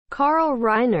Carl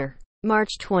Reiner,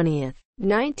 March 20,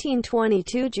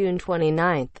 1922 – June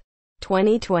 29,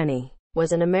 2020,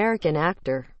 was an American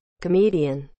actor,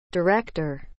 comedian,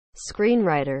 director,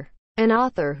 screenwriter, and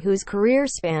author whose career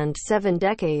spanned 7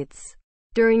 decades.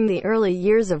 During the early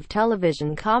years of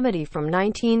television comedy from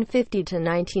 1950 to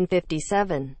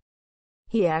 1957,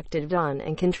 he acted on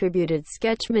and contributed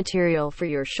sketch material for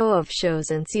Your Show of Shows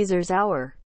and Caesar's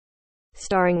Hour,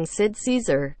 starring Sid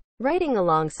Caesar, writing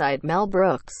alongside Mel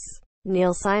Brooks,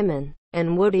 Neil Simon,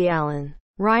 and Woody Allen.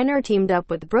 Reiner teamed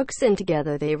up with Brooks, and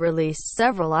together they released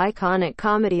several iconic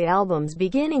comedy albums,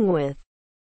 beginning with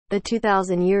The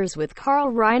 2000 Years with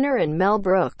Carl Reiner and Mel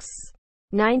Brooks.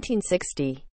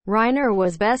 1960. Reiner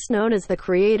was best known as the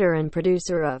creator and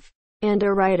producer of, and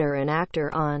a writer and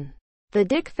actor on, The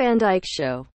Dick Van Dyke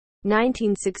Show.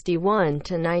 1961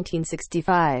 to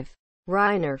 1965.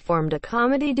 Reiner formed a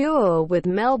comedy duo with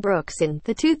Mel Brooks in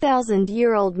The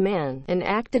 2000-Year-Old Man, and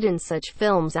acted in such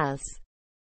films as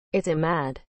It's a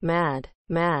Mad, Mad,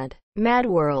 Mad, Mad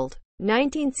World.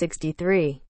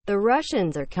 1963. The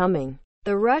Russians Are Coming.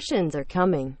 The Russians Are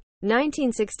Coming.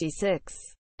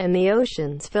 1966. And the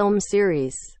Oceans film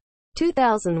series.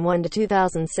 2001 to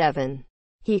 2007.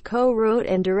 He co-wrote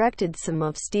and directed some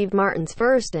of Steve Martin's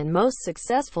first and most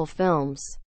successful films,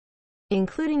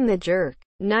 including The Jerk,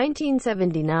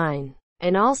 1979,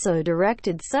 and also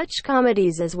directed such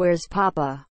comedies as Where's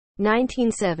Poppa?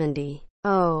 1970,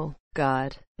 Oh,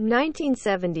 God,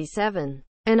 1977,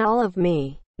 and All of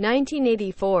Me,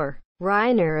 1984.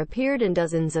 Reiner appeared in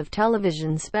dozens of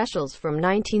television specials from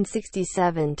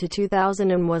 1967 to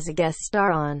 2000 and was a guest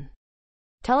star on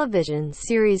television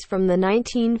series from the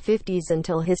 1950s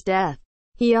until his death.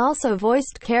 He also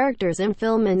voiced characters in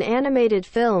film and animated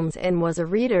films, and was a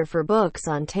reader for books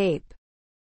on tape.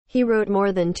 He wrote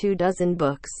more than 24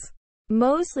 books,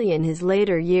 mostly in his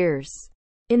later years.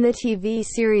 In the TV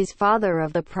series Father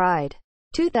of the Bride,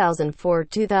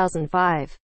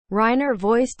 2004-2005, Reiner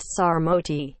voiced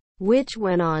Sarmoti, which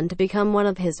went on to become one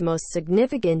of his most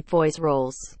significant voice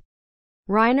roles.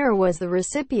 Reiner was the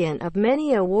recipient of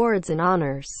many awards and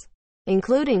honors,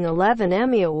 including 11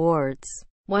 Emmy Awards,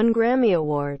 1 Grammy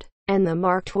Award, and the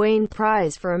Mark Twain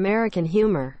Prize for American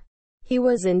Humor. He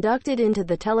was inducted into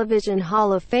the Television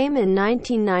Hall of Fame in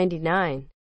 1999.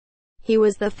 He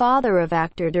was the father of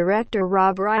actor-director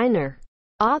Rob Reiner,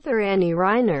 author Annie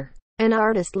Reiner, and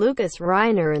artist Lucas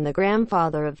Reiner, and the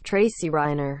grandfather of Tracy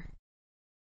Reiner.